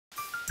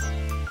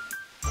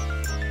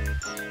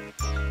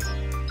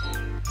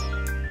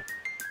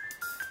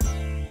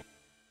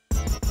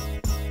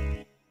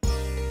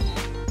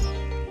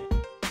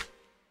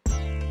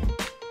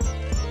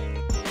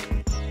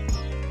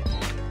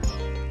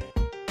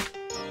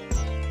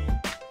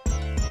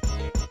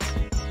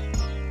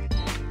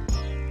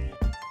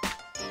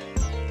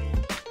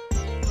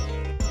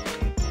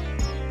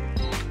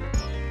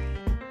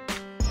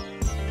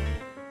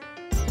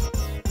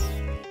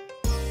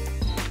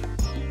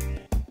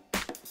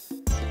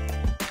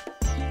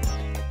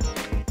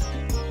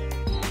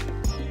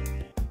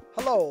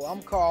Hello,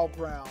 I'm Carl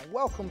Brown.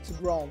 Welcome to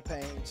Growing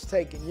Pains,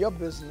 taking your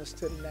business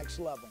to the next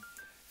level.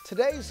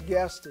 Today's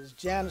guest is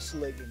Janice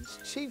Liggins,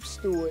 Chief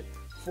Steward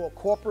for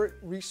Corporate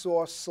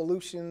Resource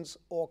Solutions,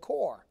 or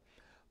CORE.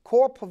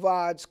 CORE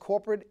provides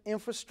corporate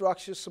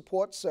infrastructure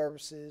support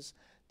services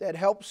that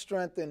help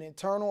strengthen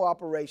internal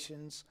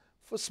operations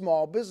for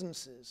small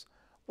businesses.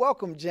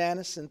 Welcome,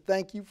 Janice, and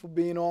thank you for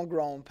being on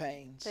Growing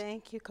Pains.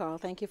 Thank you, Carl.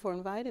 Thank you for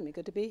inviting me.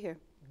 Good to be here.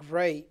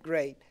 Great,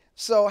 great.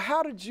 So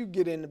how did you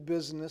get into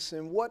business,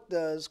 and what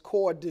does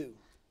CORE do?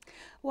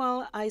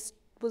 Well, I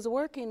was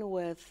working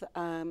with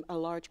a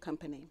large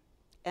company,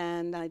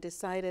 and I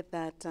decided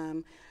that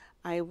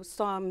I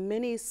saw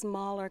many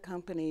smaller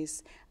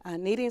companies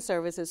needing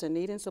services and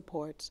needing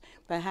supports,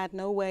 but had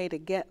no way to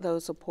get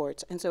those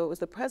supports. And so it was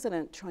the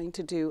president trying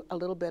to do a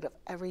little bit of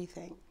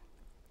everything.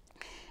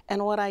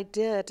 And what I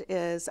did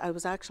is I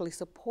was actually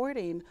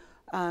supporting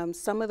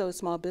some of those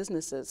small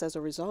businesses as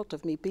a result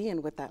of me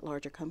being with that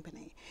larger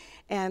company.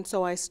 And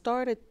so I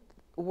started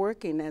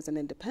working as an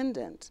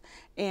independent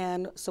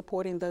and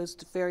supporting those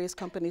various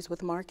companies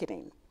with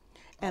marketing.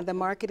 And the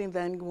marketing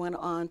then went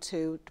on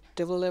to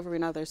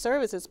delivering other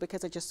services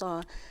because I just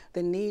saw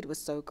the need was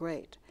so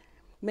great.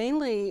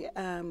 Mainly,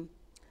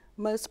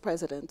 most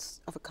presidents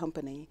of a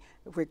company,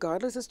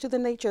 regardless as to the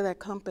nature of that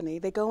company,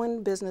 they go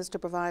in business to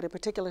provide a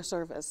particular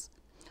service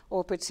or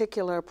a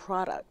particular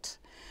product.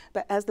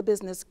 But as the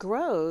business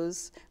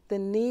grows, the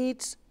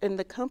needs in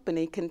the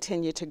company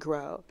continue to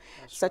grow,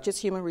 such as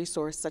human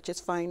resource, such as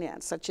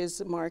finance, such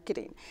as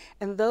marketing.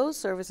 And those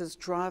services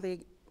draw the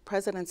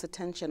president's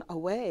attention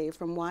away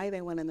from why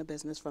they went in the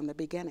business from the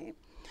beginning.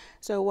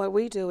 So what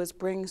we do is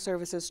bring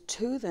services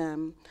to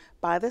them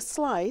by the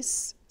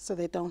slice so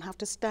they don't have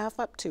to staff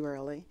up too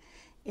early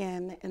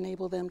and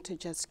enable them to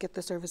just get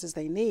the services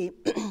they need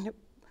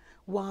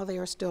while they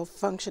are still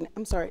functioning,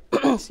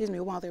 excuse me,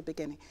 while they're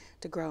beginning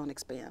to grow and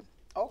expand.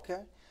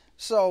 Okay.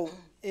 So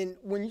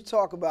when you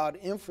talk about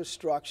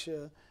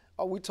infrastructure,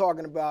 are we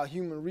talking about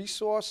human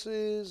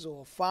resources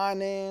or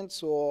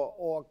finance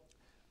or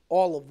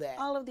all of that?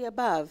 All of the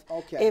above.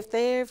 Okay. If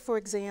they, for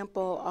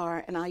example,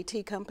 are an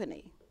IT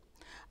company,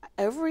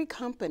 every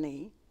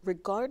company,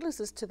 regardless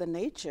as to the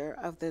nature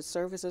of the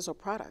services or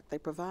product they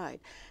provide,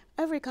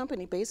 every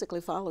company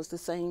basically follows the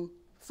same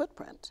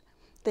footprint.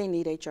 They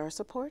need HR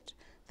support.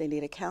 They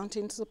need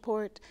accounting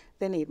support,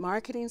 they need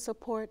marketing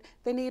support,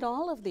 they need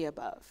all of the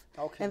above.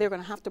 Okay. And they're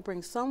going to have to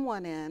bring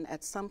someone in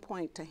at some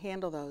point to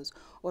handle those,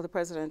 or the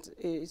president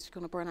is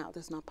going to burn out.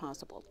 That's not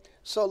possible.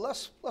 So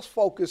let's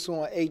focus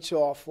on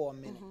HR for a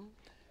minute.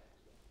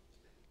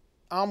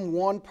 I'm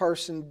one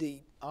person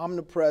deep. I'm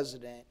the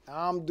president.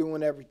 I'm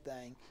doing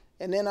everything.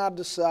 And then I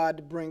decide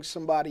to bring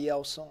somebody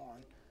else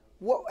on.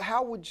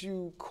 How would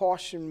you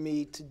caution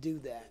me to do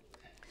that?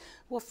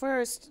 Well,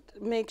 first,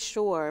 make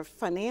sure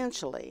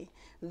financially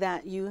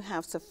that you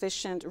have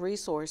sufficient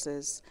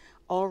resources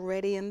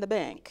already in the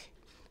bank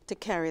to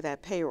carry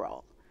that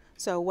payroll.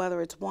 So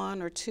whether it's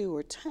 1 or 2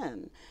 or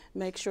 10,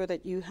 make sure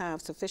that you have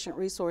sufficient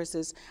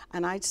resources,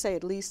 and I'd say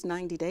at least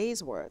 90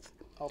 days worth,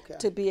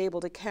 to be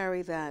able to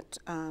carry that,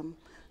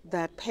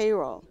 that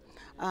payroll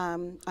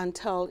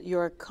until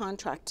your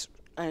contract,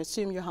 I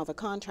assume you have a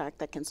contract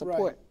that can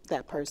support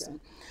that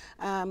person.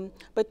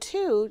 But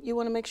 2, you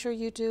want to make sure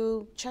you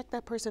do check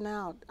that person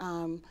out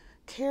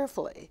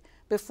carefully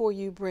before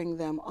you bring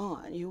them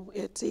on.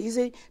 It's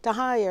easy to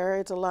hire,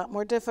 it's a lot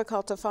more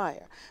difficult to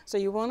fire. So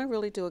you want to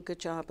really do a good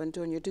job in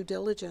doing your due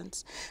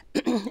diligence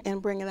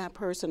and bringing that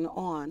person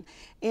on.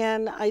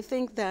 And I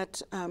think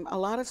that a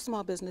lot of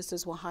small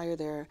businesses will hire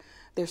their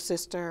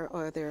sister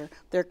or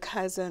their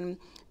cousin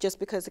just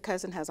because the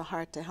cousin has a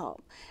heart to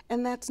help.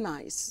 And that's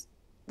nice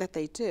that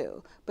they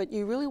do, but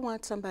you really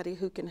want somebody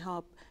who can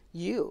help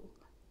you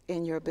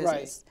in your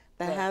business,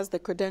 that has the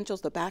credentials,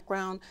 the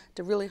background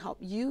to really help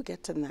you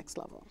get to the next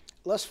level.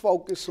 Let's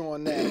focus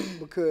on that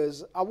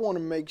because I want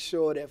to make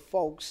sure that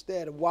folks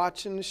that are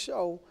watching the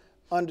show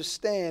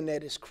understand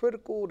that it's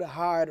critical to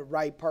hire the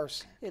right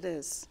person. It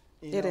is.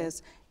 It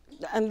is.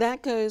 And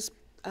that goes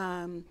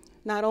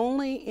not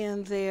only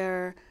in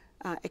their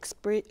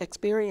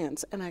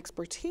experience and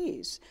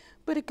expertise,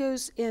 but it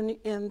goes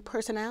in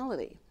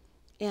personality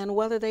and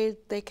whether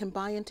they can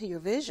buy into your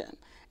vision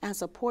and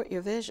support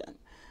your vision.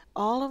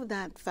 All of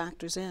that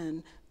factors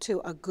in to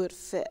a good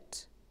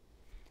fit.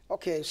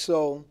 Okay,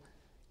 so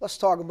let's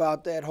talk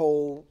about that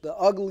the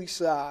ugly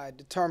side,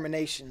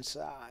 determination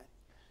side.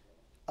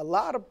 A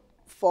lot of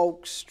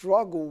folks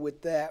struggle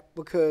with that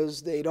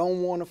because they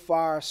don't want to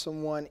fire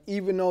someone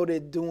even though they're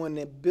doing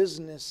their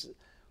business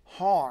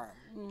harm.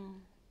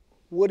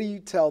 What do you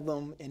tell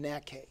them in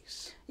that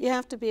case? You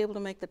have to be able to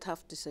make the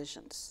tough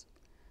decisions.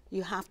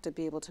 You have to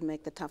be able to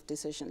make the tough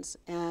decisions.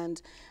 And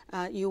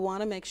you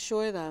want to make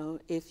sure, though,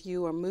 if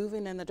you are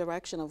moving in the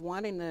direction of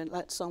wanting to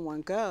let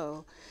someone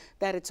go,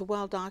 that it's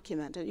well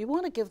documented. You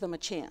want to give them a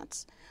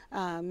chance.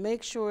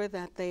 Make sure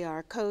that they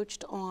are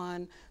coached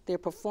on their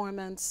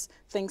performance,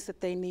 things that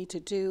they need to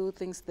do,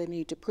 things they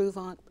need to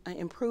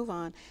improve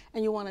on,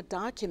 and you want to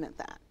document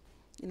that.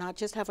 not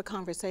just have a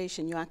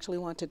conversation, you actually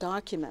want to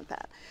document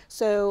that.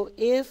 So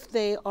if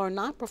they are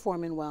not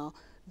performing well,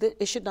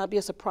 it should not be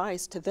a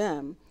surprise to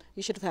them.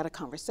 You should have had a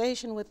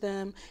conversation with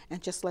them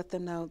and just let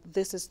them know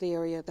this is the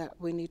area that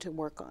we need to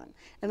work on.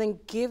 And then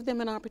give them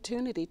an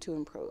opportunity to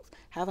improve.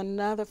 Have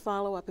another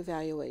follow-up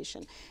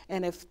evaluation.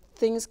 And if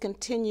things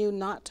continue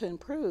not to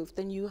improve,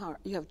 then you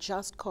have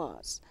just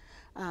cause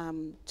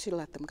to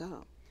let them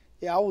go.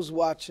 Yeah, I was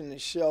watching the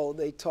show.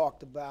 They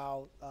talked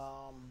about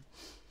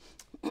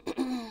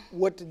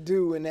what to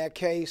do in that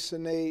case,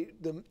 and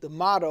the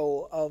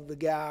motto of the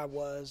guy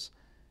was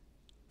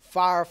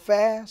fire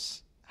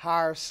fast,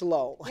 hire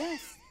slow.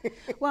 Yes.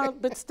 Well,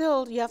 but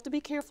still, you have to be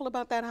careful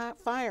about that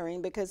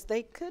firing because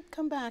they could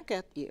come back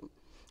at you.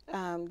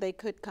 They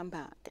could come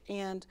back.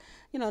 And,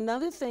 you know,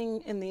 another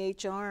thing in the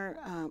HR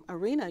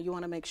arena you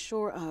want to make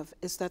sure of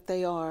is that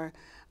they are,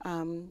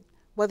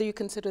 whether you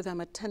consider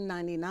them a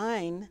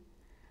 1099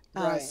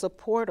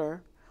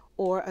 supporter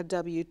or a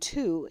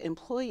W-2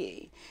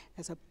 employee.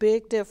 There's a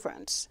big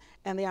difference.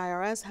 And the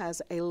IRS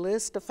has a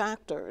list of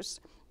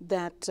factors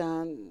that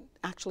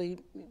actually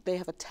they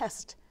have a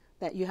test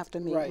that you have to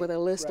meet with a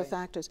list of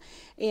factors.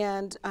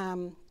 And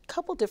a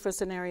couple different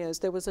scenarios.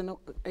 There was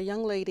a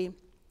young lady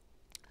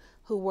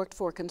who worked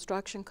for a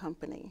construction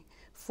company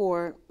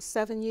for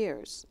 7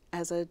 years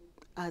as a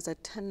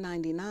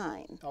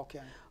 1099.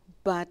 Okay.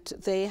 But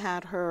they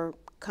had her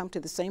come to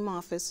the same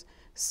office,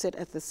 sit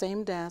at the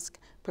same desk,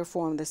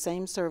 perform the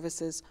same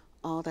services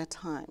all that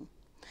time.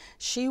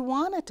 She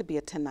wanted to be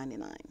a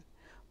 1099,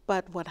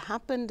 but what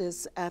happened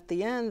is at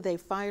the end they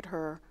fired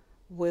her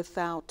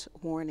without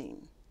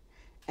warning.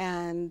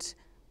 And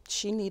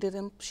she needed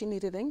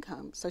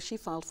income, so she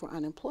filed for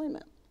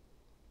unemployment.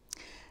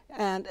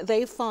 And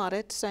they fought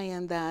it,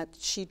 saying that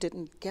she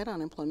didn't get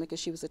unemployment because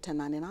she was a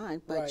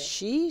 1099, but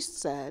she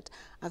said,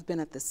 I've been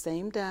at the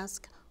same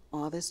desk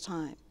all this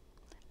time.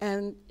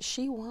 And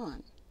she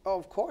won. Oh,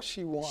 of course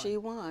she won. She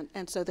won,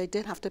 and so they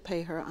did have to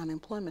pay her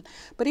unemployment.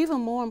 But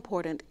even more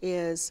important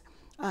is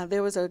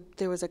there was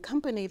a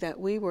company that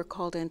we were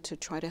called in to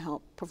try to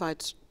help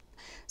provide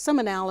some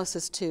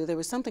analysis to. There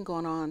was something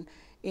going on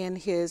in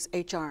his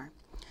HR.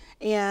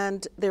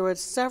 And there were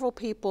several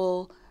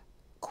people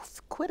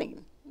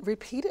quitting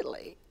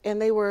repeatedly,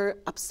 and they were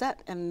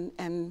upset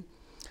and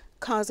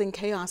causing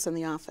chaos in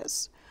the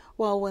office.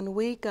 Well, when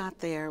we got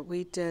there,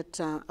 we did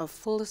a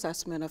full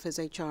assessment of his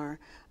HR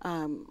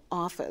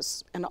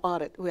office, an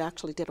audit. We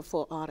actually did a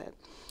full audit.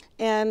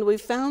 And we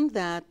found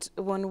that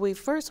when we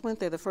first went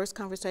there, the first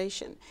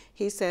conversation,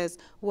 he says,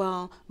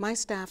 well, my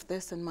staff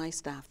this and my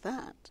staff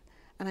that.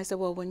 And I said,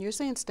 well, when you're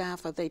saying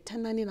staff, are they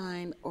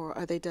 1099 or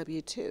are they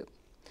W-2?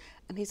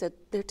 And he said,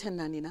 they're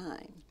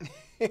 1099.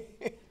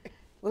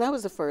 Well, that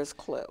was the first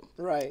clue.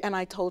 Right. And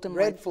I told him,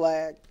 red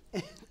flag.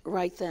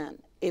 Right then,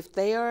 if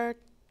they are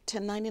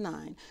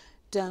 1099,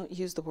 don't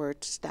use the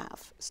word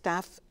staff.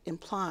 Staff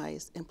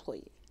implies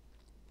employee.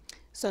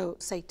 So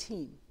say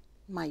team,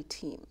 my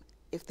team,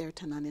 if they're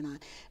 1099.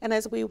 And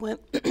as we went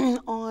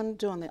on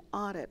doing the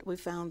audit, we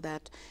found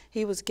that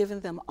he was giving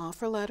them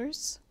offer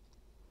letters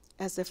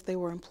as if they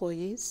were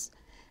employees,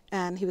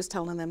 and he was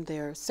telling them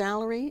their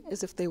salary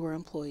as if they were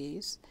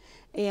employees,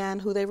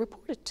 and who they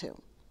reported to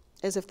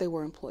as if they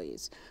were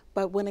employees.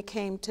 But when it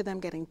came to them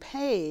getting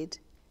paid,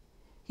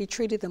 he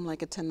treated them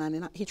like a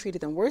 1099. He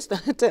treated them worse than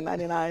a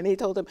 1099. He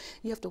told them,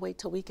 you have to wait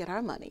till we get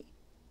our money.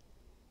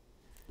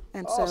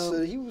 And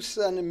so he was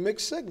sending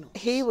mixed signals.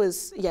 He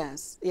was,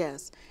 yes.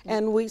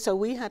 And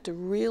we had to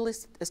really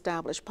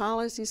establish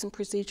policies and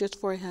procedures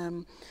for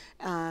him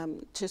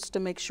just to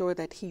make sure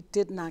that he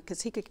did not,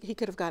 because he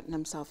could have gotten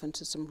himself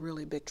into some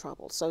really big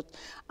trouble. So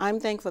I'm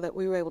thankful that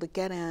we were able to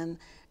get in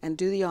and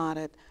do the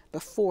audit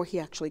before he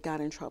actually got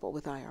in trouble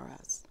with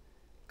IRS.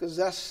 Because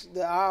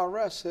the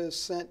IRS has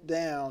sent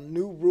down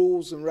new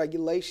rules and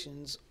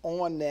regulations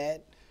on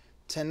that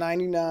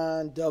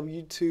 1099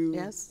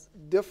 W-2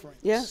 difference.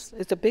 Yes,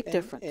 it's a big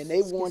difference. And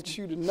they want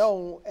you to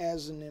know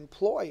as an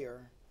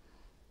employer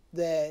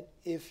that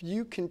if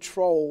you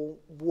control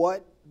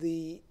what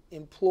the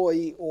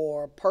employee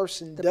or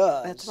person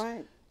does, that's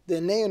right,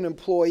 then they're an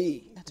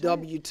employee, that's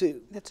W-2.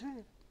 Right. That's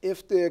right.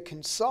 If they're a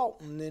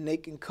consultant, then they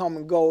can come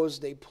and go as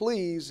they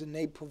please, and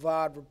they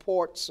provide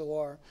reports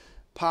or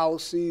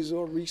policies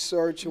or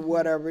research or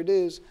whatever it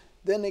is,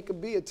 then they could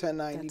be a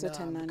 1099, That's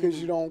a 1099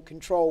 because you don't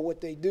control what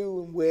they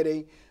do and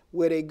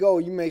where they go.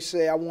 You may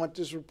say, I want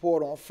this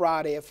report on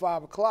Friday at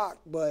 5 o'clock,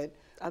 but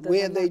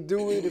where they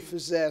do it, if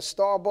it's at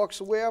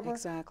Starbucks or wherever,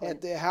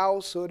 at their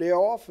house or their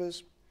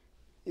office,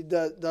 it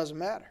doesn't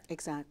matter.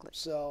 Exactly.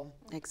 So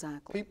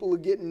exactly, people are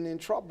getting in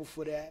trouble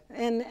for that.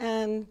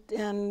 And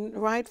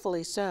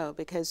rightfully so,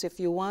 because if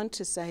you want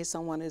to say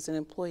someone is an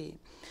employee,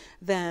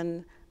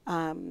 then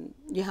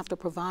you have to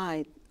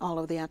provide all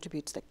of the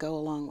attributes that go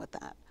along with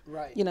that.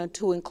 Right. You know,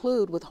 to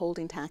include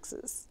withholding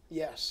taxes.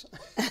 Yes.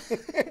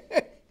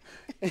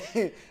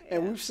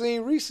 And we've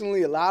seen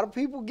recently a lot of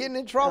people getting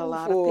in trouble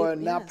for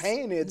not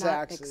paying their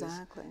taxes.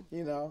 Exactly.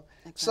 You know.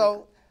 Exactly.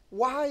 So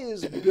why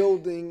is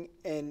building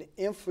an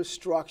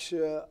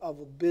infrastructure of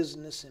a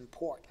business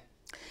important?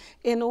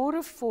 In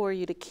order for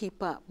you to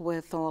keep up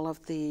with all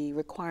of the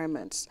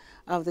requirements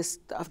of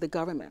the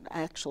government,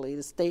 actually,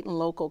 the state and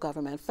local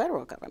government,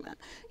 federal government,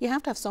 you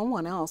have to have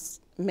someone else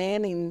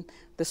manning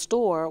the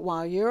store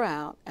while you're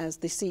out as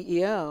the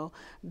CEO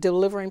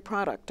delivering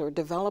product or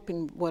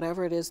developing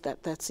whatever it is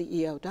that that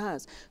CEO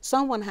does.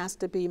 Someone has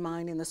to be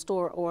minding the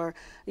store, or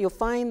you'll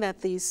find that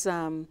these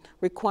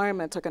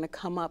requirements are going to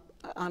come up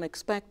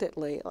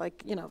unexpectedly,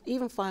 like, you know,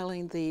 even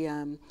filing the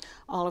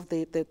all of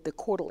the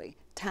quarterly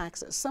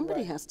taxes.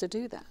 Somebody has to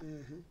do that.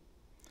 Mm-hmm.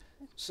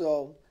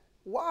 So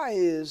why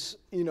is,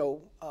 you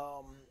know,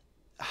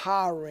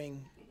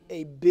 hiring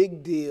a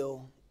big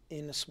deal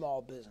in a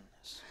small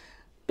business?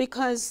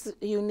 Because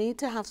you need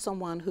to have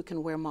someone who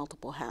can wear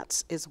multiple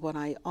hats, is what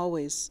I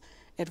always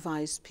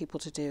advise people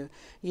to do.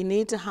 You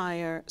need to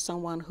hire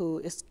someone who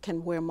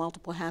can wear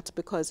multiple hats,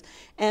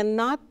 and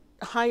not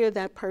hire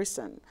that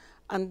person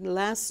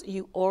unless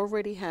you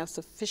already have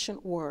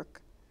sufficient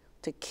work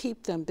to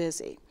keep them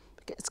busy.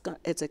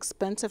 It's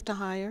expensive to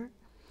hire,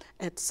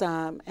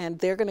 and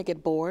they're going to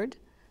get bored.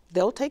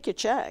 They'll take your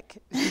check.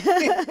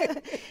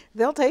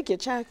 They'll take your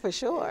check for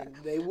sure. And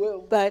they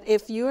will. But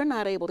if you're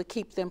not able to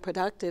keep them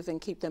productive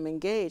and keep them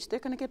engaged, they're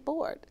going to get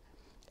bored,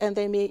 and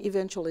they may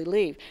eventually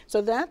leave.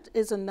 So that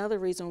is another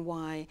reason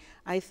why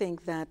I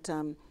think that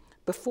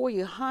before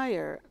you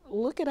hire,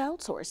 look at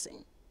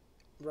outsourcing.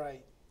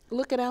 Right.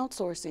 Look at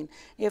outsourcing.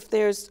 If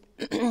there's,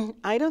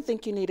 I don't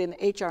think you need an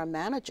HR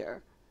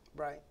manager.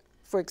 Right.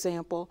 For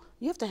example,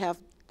 you have to have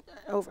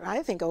over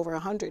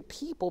 100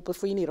 people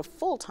before you need a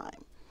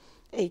full-time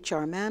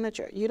HR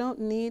manager. You don't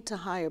need to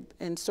hire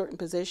in certain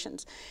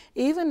positions.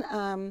 Even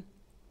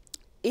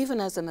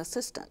as an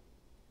assistant,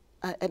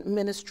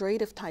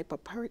 administrative type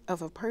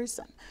of a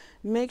person,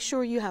 make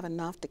sure you have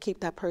enough to keep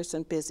that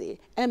person busy,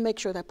 and make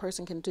sure that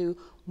person can do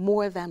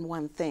more than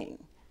one thing,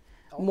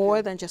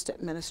 more than just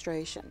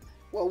administration.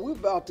 Well, we're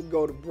about to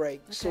go to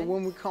break, so Okay.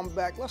 when we come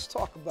back, let's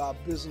talk about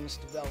business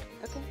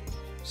development. Okay.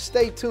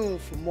 Stay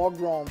tuned for more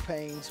Growing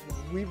Pains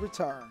when we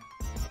return.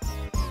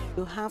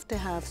 You have to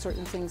have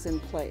certain things in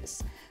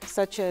place,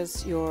 such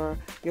as your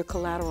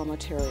collateral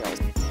materials.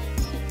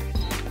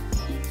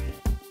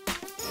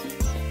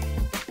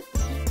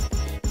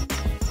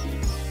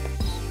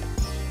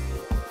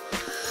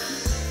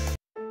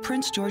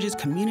 Prince George's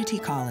Community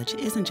College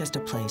isn't just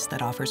a place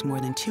that offers more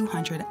than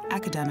 200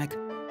 academic,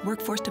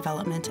 workforce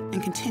development,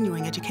 and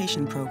continuing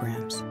education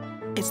programs.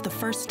 It's the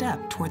first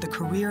step toward the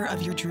career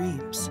of your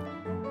dreams.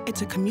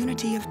 It's a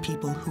community of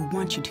people who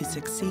want you to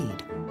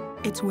succeed.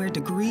 It's where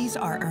degrees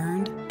are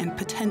earned and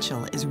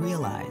potential is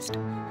realized.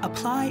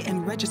 Apply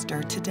and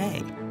register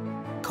today.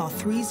 Call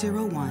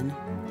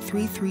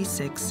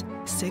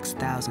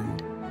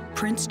 301-336-6000.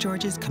 Prince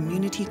George's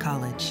Community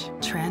College,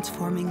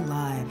 transforming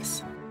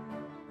lives.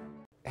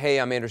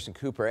 Hey, I'm Anderson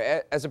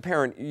Cooper. As a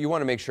parent, you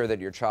want to make sure that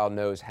your child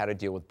knows how to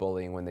deal with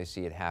bullying when they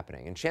see it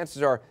happening. And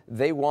chances are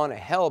they want to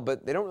help,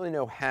 but they don't really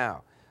know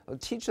how. I'll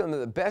teach them that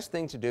the best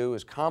thing to do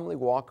is calmly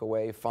walk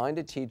away, find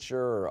a teacher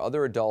or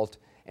other adult,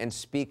 and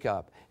speak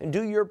up. And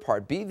do your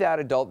part. Be that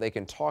adult they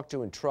can talk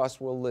to and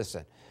trust will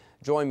listen.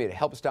 Join me to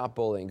help stop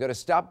bullying. Go to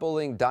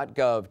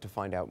stopbullying.gov to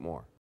find out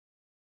more.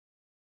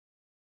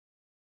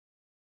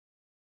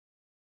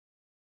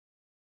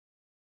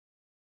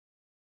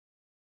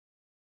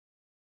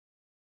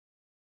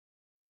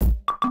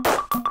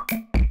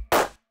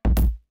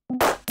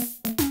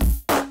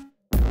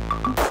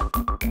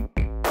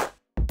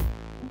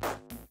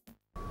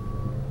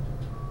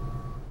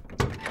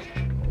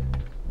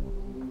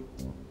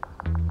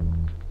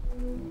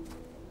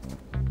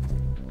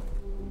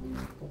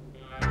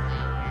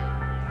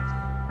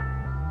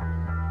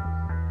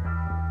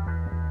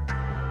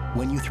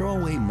 When you throw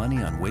away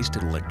money on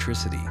wasted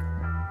electricity,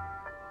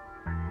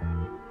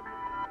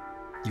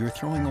 you're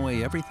throwing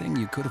away everything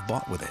you could have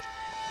bought with it.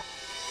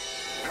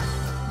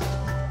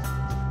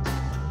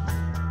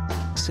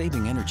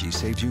 Saving energy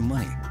saves you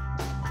money.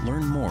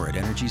 Learn more at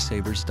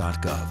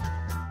energysavers.gov.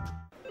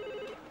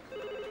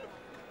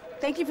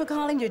 Thank you for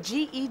calling your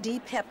GED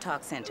Pep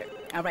Talk Center.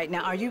 All right,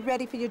 now, are you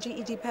ready for your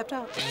GED Pep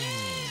Talk?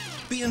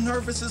 Being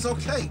nervous is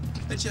okay.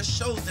 It just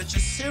shows that you're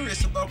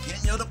serious about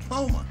getting your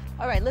diploma.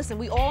 All right, listen,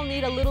 we all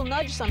need a little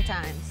nudge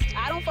sometimes.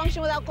 I don't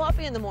function without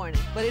coffee in the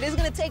morning, but it is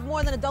going to take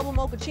more than a double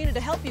mochaccino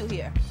to help you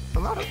here. A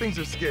lot of things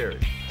are scary.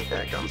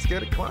 Heck, I'm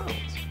scared of clowns.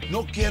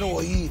 No quiero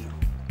oír.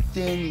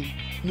 Danny,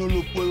 no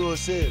lo puedo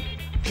hacer.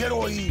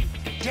 Quiero oír.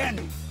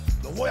 Danny,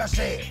 lo voy a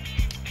hacer.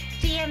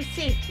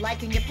 DMC,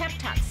 liking your pep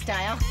talk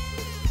style.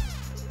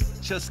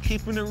 Just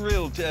keeping it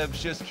real,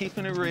 Debs, just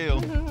keeping it real.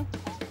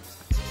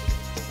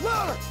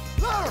 Louder,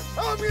 louder,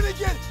 I'm gonna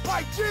get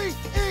my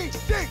GED.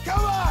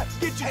 Come on,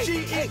 get your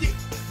GED. Hey. Can you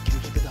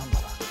keep it down,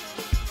 brother?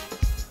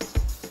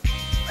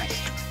 Thanks.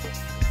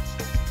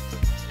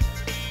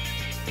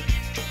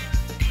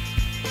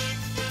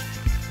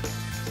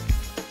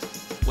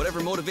 Whatever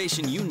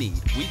motivation you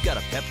need, we've got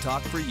a pep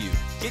talk for you.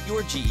 Get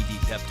your GED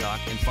pep talk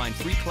and find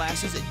free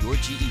classes at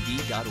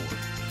yourged.org.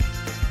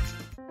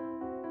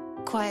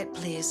 Quiet,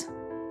 please.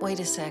 Wait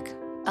a sec.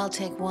 I'll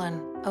take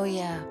one. Oh,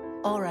 yeah.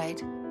 All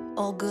right.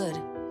 All good.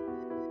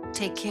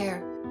 Take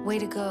care. Way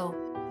to go.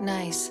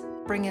 Nice.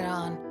 Bring it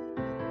on.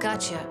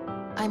 Gotcha.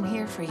 I'm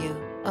here for you.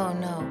 Oh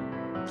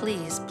no.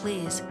 Please,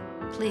 please,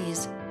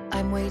 please.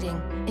 I'm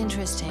waiting.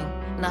 Interesting.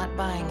 Not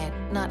buying it.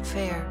 Not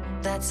fair.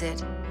 That's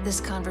it.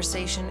 This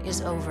conversation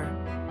is over.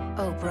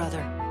 Oh,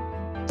 brother.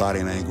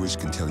 Body language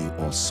can tell you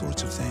all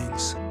sorts of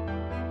things.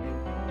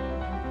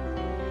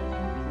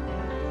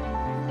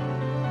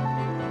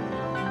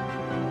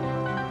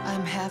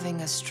 I'm having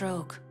a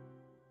stroke.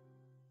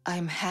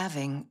 I'm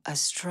having a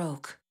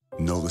stroke.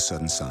 Know the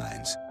sudden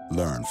signs.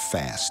 Learn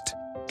fast.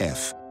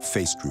 F,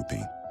 face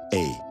drooping.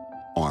 A,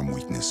 arm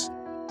weakness.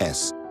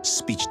 S,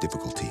 speech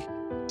difficulty.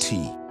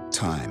 T,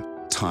 time.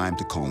 Time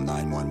to call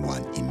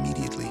 911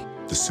 immediately.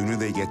 The sooner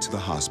they get to the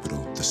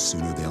hospital, the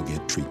sooner they'll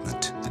get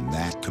treatment, and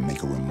that can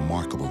make a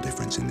remarkable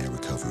difference in their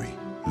recovery.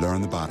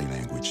 Learn the body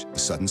language, the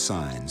sudden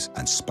signs,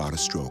 and spot a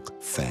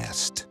stroke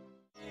fast.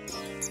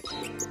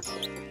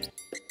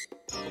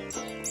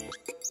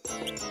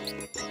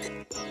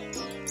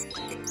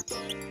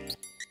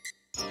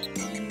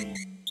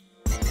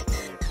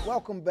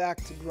 Welcome back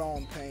to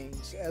Growing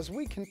Pains as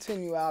we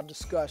continue our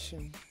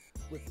discussion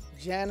with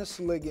Janice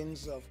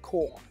Liggins of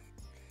CORE.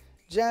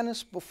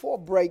 Janice, before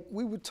break,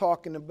 we were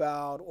talking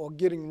about or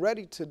getting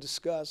ready to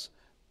discuss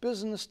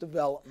business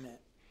development.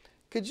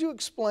 Could you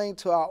explain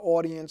to our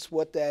audience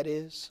what that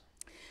is?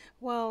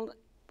 Well,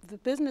 the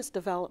business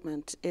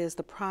development is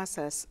the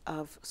process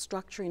of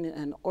structuring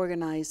and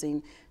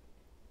organizing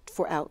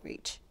for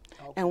outreach.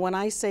 Okay. And when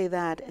I say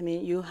that, I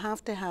mean you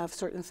have to have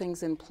certain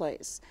things in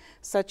place,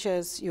 such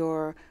as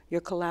your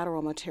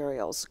collateral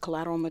materials.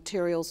 Collateral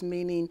materials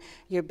meaning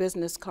your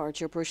business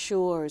cards, your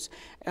brochures,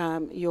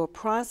 your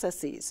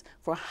processes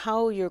for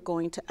how you're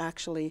going to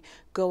actually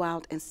go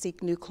out and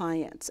seek new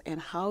clients and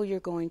how you're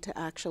going to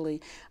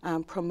actually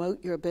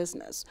promote your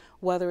business,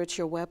 whether it's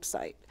your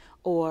website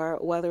or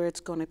whether it's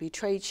going to be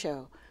trade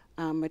show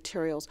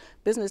materials.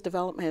 Business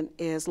development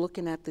is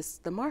looking at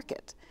the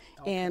market.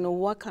 Okay. And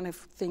what kind of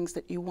things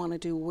that you want to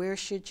do, where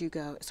should you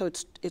go? So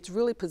it's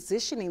really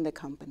positioning the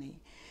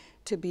company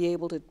to be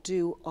able to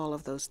do all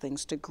of those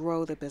things, to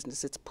grow the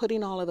business. It's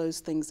putting all of those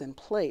things in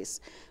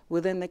place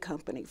within the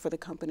company for the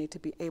company to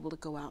be able to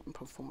go out and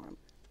perform.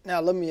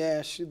 Now let me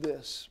ask you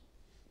this,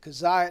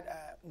 because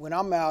when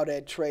I'm out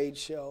at trade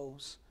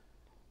shows,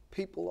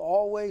 people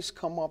always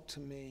come up to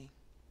me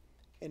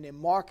and they're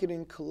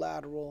marketing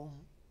collateral.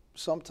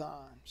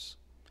 Sometimes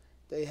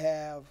they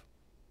have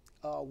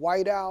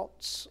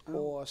whiteouts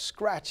or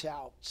scratch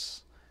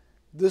outs.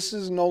 This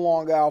is no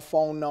longer our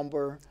phone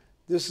number.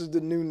 This is the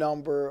new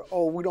number.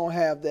 Oh, we don't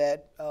have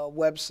that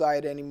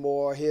website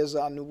anymore. Here's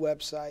our new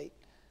website.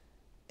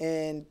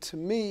 And to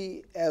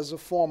me, as a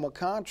former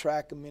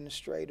contract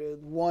administrator,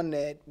 one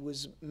that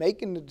was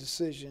making the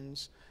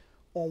decisions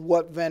on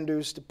what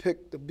vendors to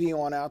pick to be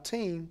on our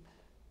team,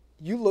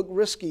 you look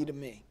risky to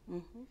me.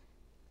 Mm-hmm.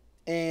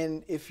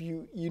 And if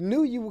you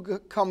knew you were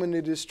coming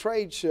to this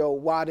trade show,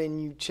 why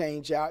didn't you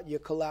change out your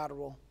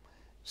collateral?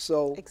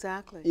 So,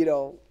 exactly. You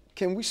know,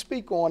 can we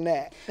speak on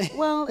that?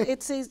 Well,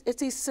 it's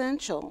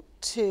essential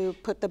to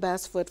put the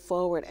best foot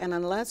forward. And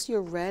unless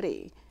you're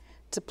ready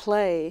to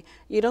play,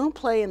 you don't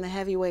play in the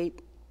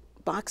heavyweight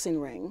boxing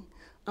ring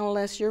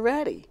unless you're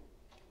ready.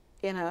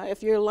 You know,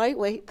 if you're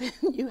lightweight, then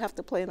you have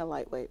to play in a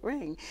lightweight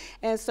ring.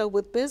 And so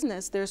with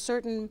business, there are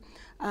certain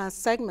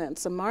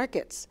segments and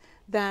markets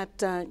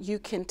that you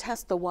can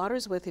test the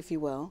waters with, if you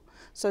will.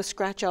 So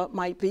scratch out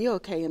might be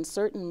okay in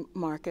certain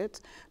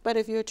markets, but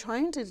if you're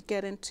trying to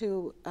get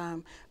into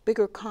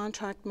bigger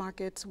contract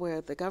markets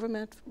where the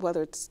government,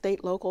 whether it's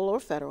state, local, or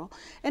federal,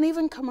 and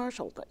even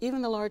commercial,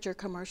 even the larger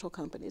commercial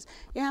companies,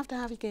 you have to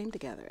have your game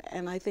together.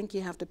 And I think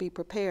you have to be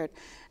prepared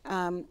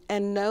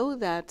and know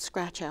that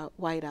scratch out,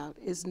 white out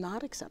is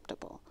not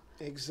acceptable.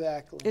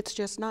 Exactly. It's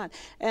just not.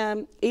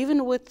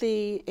 Even with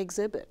the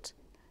exhibit,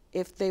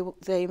 if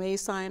they may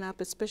sign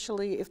up,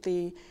 especially if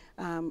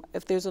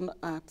there's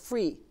a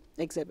free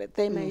exhibit,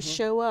 they may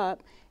show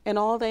up and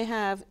all they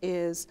have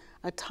is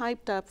a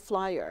typed up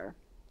flyer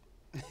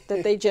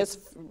that they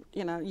just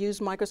use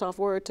Microsoft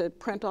Word to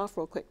print off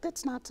real quick.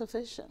 That's not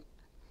sufficient.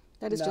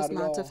 That is just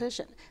not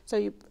sufficient.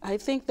 So I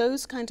think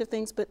those kinds of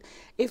things, but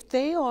if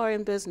they are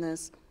in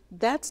business,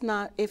 that's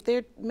not, if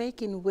they're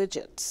making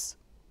widgets,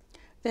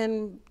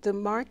 then the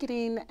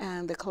marketing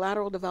and the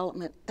collateral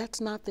development, that's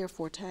not their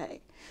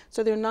forte.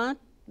 So they're not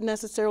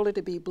necessarily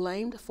to be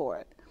blamed for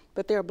it,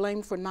 but they're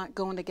blamed for not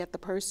going to get the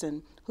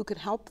person who could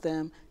help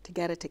them to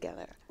get it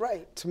together.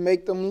 Right, to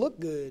make them look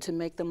good. To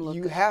make them look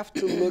good. You have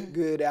to look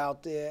good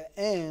out there.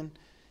 And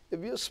if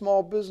you're a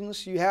small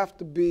business, you have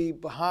to be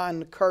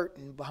behind the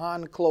curtain,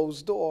 behind the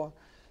closed door.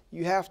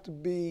 You have to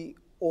be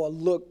or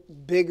look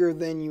bigger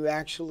than you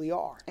actually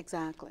are.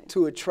 Exactly.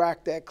 To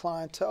attract that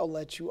clientele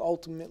that you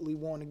ultimately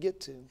want to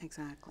get to.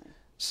 Exactly.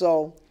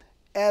 So,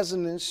 as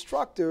an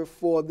instructor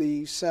for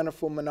the Center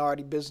for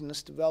Minority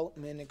Business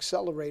Development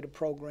Accelerator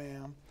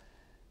Program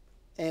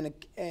and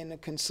a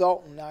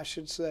consultant, I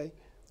should say,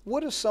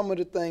 what are some of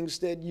the things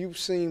that you've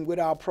seen with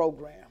our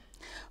program?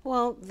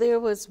 Well, there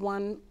was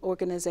one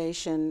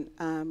organization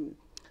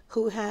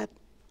who had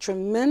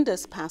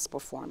tremendous past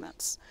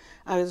performance.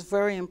 I was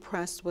very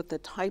impressed with the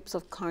types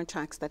of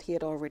contracts that he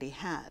had already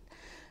had.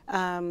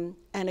 And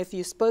if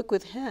you spoke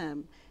with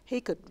him,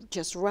 he could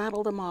just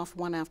rattle them off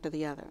one after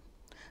the other.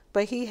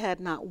 But he had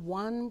not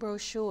one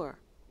brochure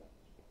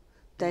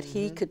that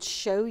he could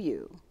show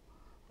you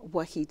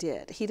what he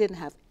did. He didn't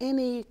have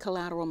any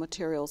collateral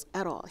materials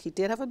at all. He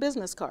did have a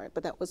business card,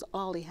 but that was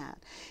all he had.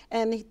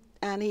 And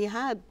he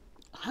had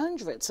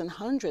hundreds and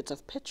hundreds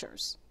of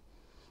pictures,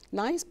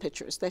 nice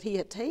pictures that he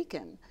had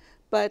taken,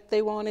 but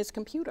they were on his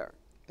computer.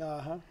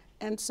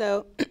 And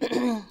so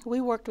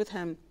we worked with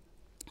him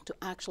to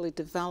actually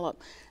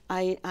develop.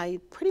 I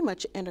pretty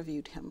much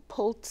interviewed him,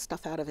 pulled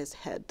stuff out of his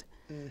head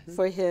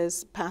for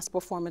his past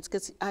performance,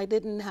 because I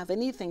didn't have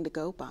anything to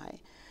go by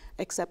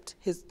except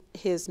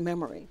his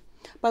memory.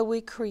 But we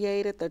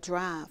created the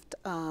draft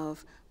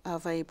of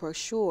a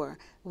brochure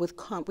with,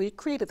 we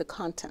created the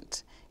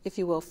content, if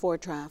you will, for a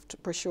draft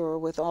brochure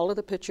with all of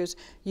the pictures,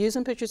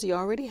 using pictures he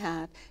already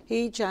had.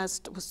 He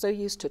just was so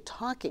used to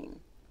talking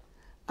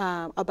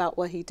about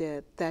what he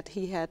did that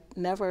he had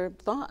never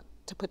thought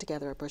to put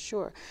together a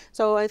brochure.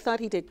 So I thought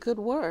he did good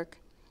work,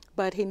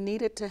 but he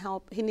needed to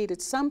help. He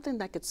needed something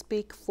that could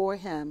speak for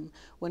him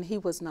when he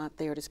was not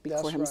there to speak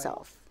for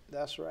himself.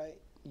 That's right.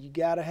 You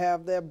got to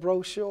have that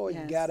brochure,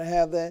 you got to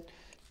have that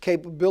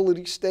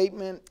capability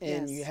statement,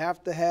 and you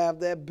have to have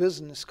that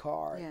business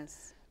card.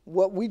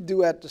 What we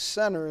do at the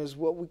center is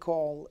what we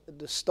call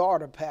the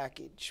starter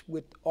package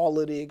with all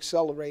of the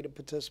accelerator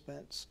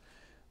participants.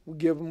 We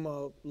give them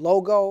a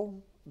logo,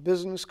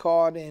 business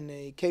card, and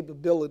a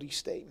capability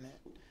statement.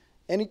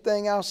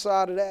 Anything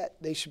outside of that,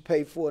 they should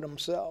pay for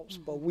themselves.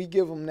 But we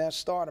give them that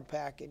starter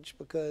package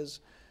because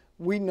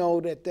we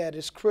know that that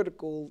is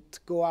critical to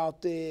go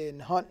out there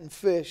and hunt and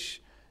fish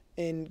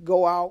and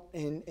go out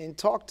and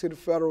talk to the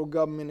federal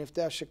government if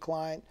that's your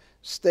client,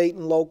 state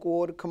and local,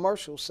 or the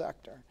commercial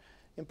sector.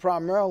 And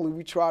primarily,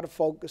 we try to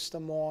focus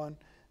them on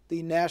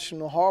the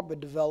National Harbor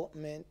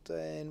development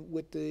and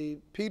with the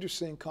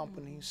Peterson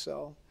Company.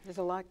 So there's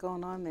a lot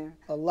going on there.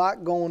 A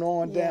lot going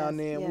on down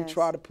there, and we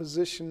try to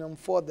position them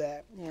for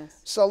that.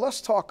 So let's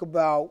talk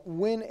about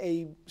when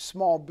a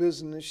small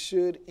business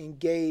should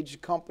engage a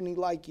company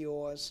like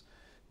yours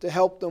to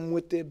help them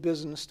with their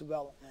business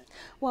development.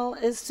 Well,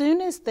 as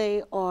soon as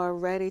they are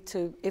ready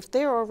to, if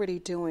they're already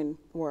doing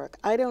work,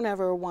 I don't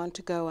ever want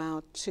to go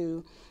out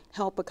to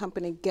help a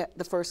company get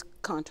the first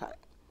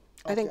contract.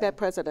 I think that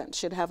president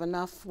should have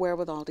enough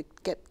wherewithal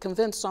to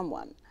convince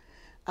someone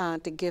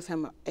to give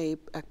him a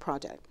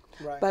project.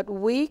 But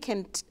we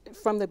can,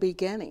 from the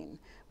beginning,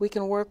 we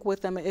can work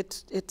with them.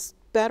 It's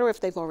better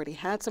if they've already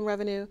had some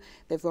revenue,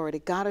 they've already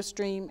got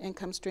a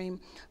income stream,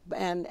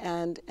 and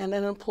an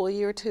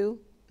employee or two.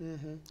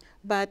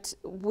 But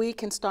we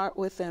can start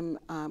with them,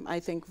 I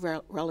think,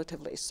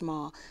 relatively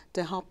small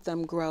to help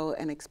them grow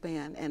and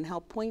expand and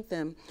help point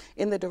them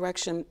in the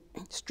direction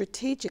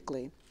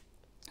strategically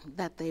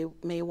that they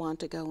may want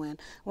to go in.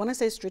 When I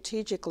say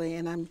strategically,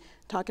 and I'm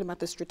talking about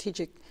the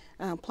strategic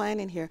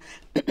planning here,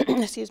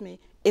 excuse me,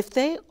 if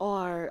they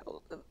are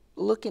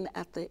looking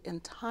at the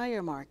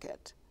entire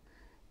market,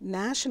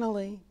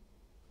 nationally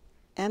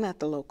and at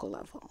the local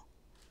level,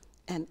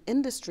 and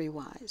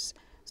industry-wise,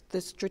 the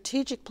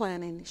strategic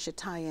planning should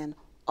tie in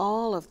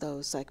all of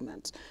those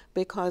segments,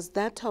 because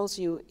that tells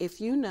you,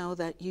 if you know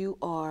that you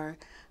are,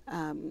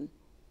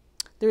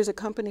 there's a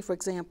company, for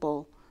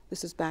example,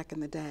 this is back in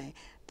the day,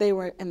 they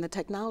were in the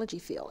technology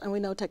field, and we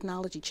know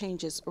technology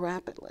changes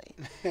rapidly.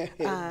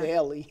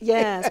 Daily.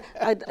 Yes,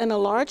 and a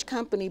large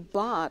company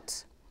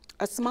bought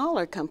a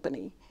smaller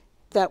company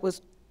that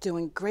was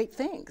doing great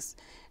things,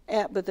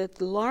 but the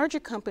larger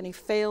company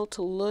failed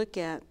to look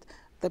at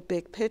the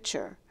big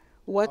picture.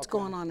 What's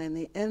going on in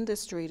the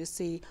industry to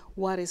see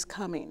what is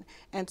coming.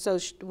 And so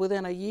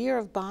within a year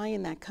of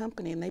buying that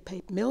company, and they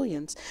paid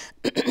millions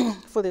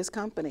for this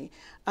company,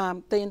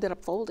 they ended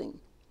up folding.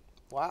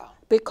 Wow.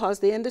 Because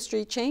the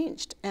industry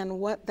changed, and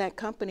what that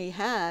company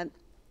had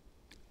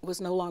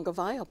was no longer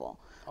viable.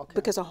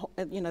 Because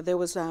there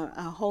was a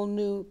whole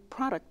new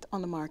product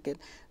on the market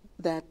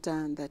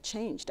that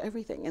changed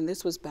everything. And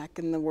this was back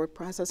in the word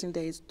processing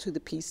days to the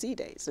PC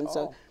days. And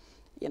so,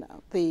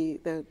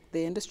 the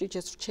industry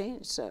just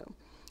changed. So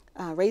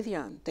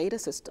Raytheon Data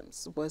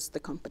Systems was the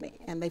company,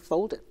 and they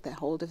folded that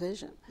whole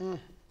division.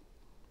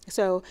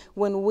 So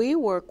when we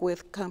work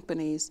with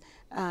companies,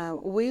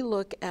 we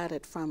look at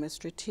it from a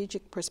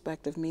strategic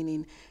perspective,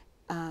 meaning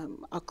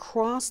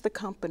across the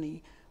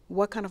company,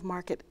 what kind of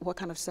market, what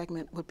kind of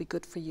segment would be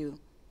good for you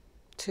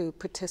to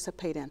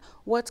participate in?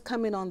 What's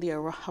coming on the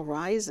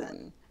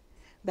horizon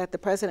that the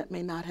president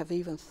may not have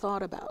even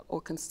thought about or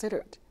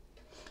considered?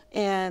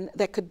 And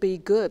that could be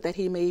good, that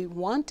he may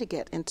want to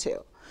get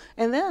into.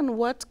 And then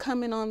what's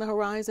coming on the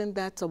horizon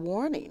that's a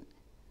warning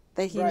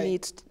that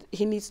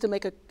he needs to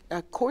make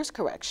a course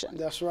correction.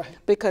 That's right.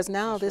 Because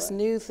now this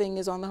new thing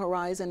is on the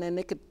horizon, and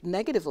it could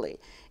negatively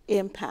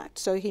impact.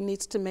 So he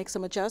needs to make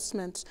some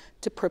adjustments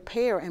to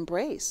prepare and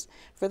brace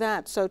for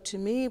that. So to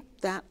me,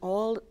 that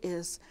all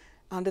is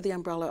under the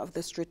umbrella of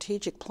the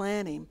strategic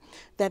planning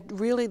that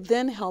really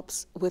then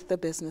helps with the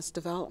business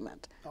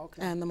development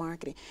and the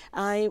marketing.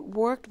 I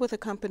worked with a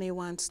company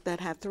once that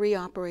had 3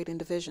 operating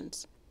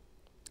divisions,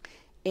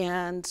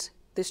 and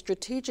the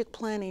strategic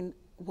planning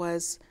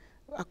was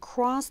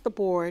across the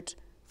board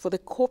for the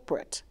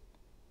corporate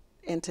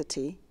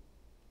entity,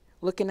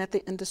 looking at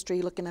the industry,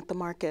 looking at the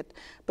market,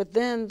 but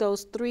then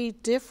those 3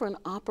 different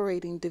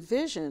operating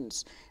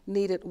divisions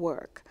needed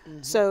work.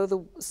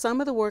 So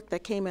some of the work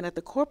that came in at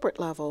the corporate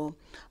level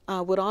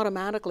would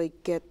automatically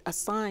get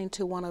assigned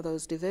to one of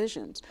those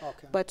divisions.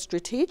 But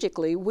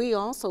strategically, we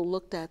also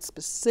looked at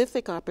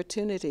specific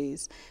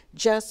opportunities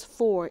just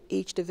for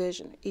each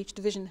division. Each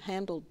division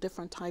handled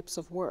different types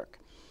of work.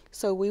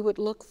 So we would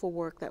look for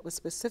work that was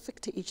specific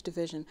to each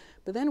division,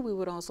 but then we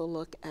would also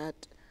look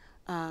at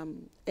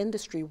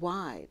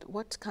industry-wide,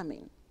 what's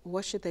coming,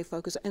 what should they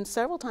focus on? And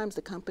several times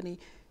the company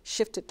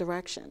shifted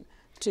direction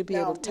to be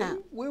able to tap.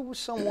 Where would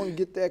someone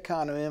get that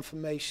kind of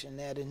information,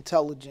 that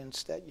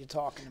intelligence that you're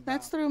talking about?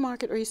 That's through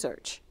market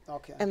research.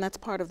 And that's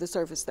part of the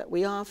service that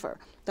we offer.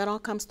 That all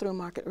comes through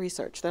market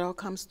research. That all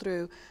comes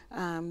through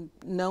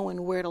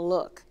knowing where to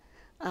look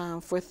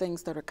for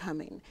things that are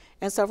coming.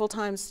 And several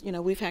times, you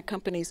know, we've had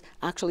companies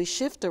actually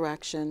shift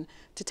direction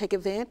to take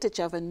advantage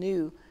of a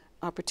new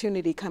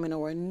opportunity coming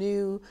or a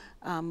new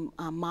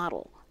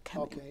model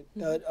coming.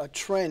 A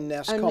trend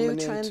that's coming into a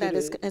new trend that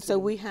is, and so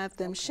we have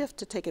them shift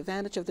to take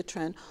advantage of the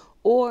trend,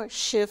 or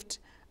shift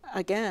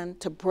again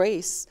to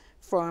brace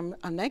from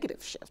a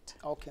negative shift.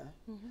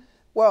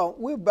 Well,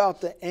 we're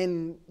about to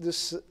end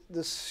this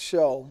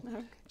show.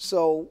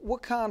 So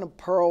what kind of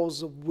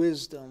pearls of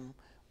wisdom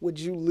would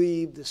you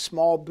leave the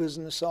small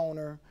business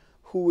owner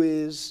who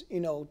is, you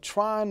know,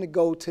 trying to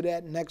go to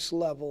that next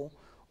level,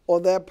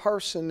 or that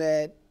person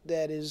that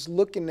is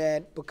looking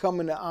at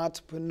becoming an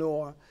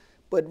entrepreneur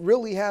but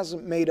really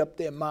hasn't made up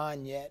their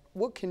mind yet?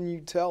 What can you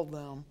tell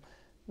them?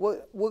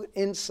 What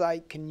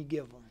insight can you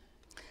give them?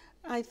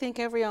 I think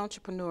every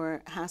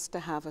entrepreneur has to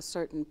have a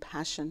certain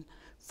passion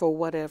for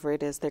whatever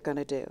it is they're going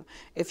to do.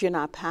 If you're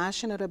not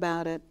passionate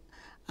about it,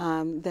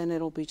 then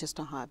it'll be just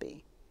a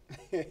hobby.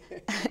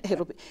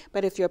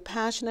 But if you're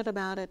passionate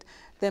about it,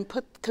 then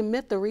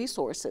commit the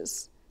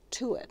resources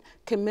to it,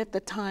 commit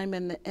the time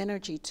and the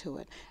energy to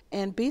it,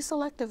 and be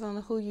selective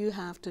on who you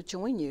have to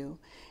join you,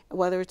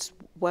 whether it's a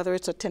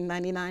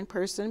 1099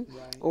 person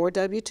or a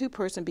W-2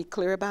 person. Be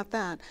clear about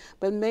that,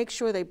 but make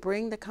sure they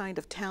bring the kind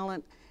of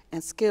talent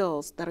and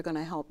skills that are going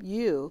to help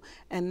you,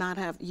 and not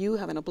have you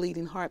having a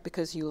bleeding heart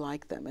because you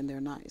like them and they're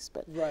nice.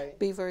 But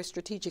be very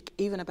strategic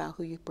even about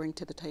who you bring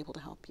to the table to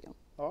help you.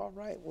 All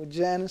right. Well,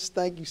 Janice,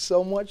 thank you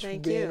so much for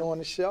being on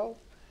the show.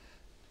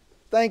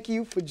 Thank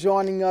you for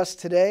joining us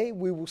today.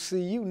 We will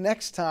see you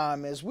next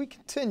time as we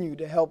continue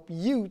to help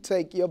you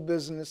take your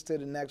business to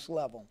the next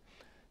level.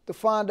 To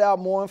find out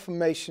more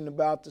information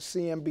about the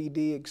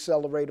CMBD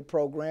Accelerator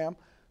Program,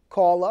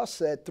 call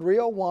us at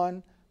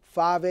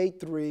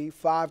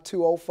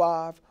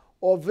 301-583-5205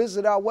 or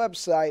visit our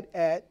website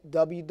at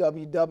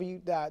www.cmbd.biz.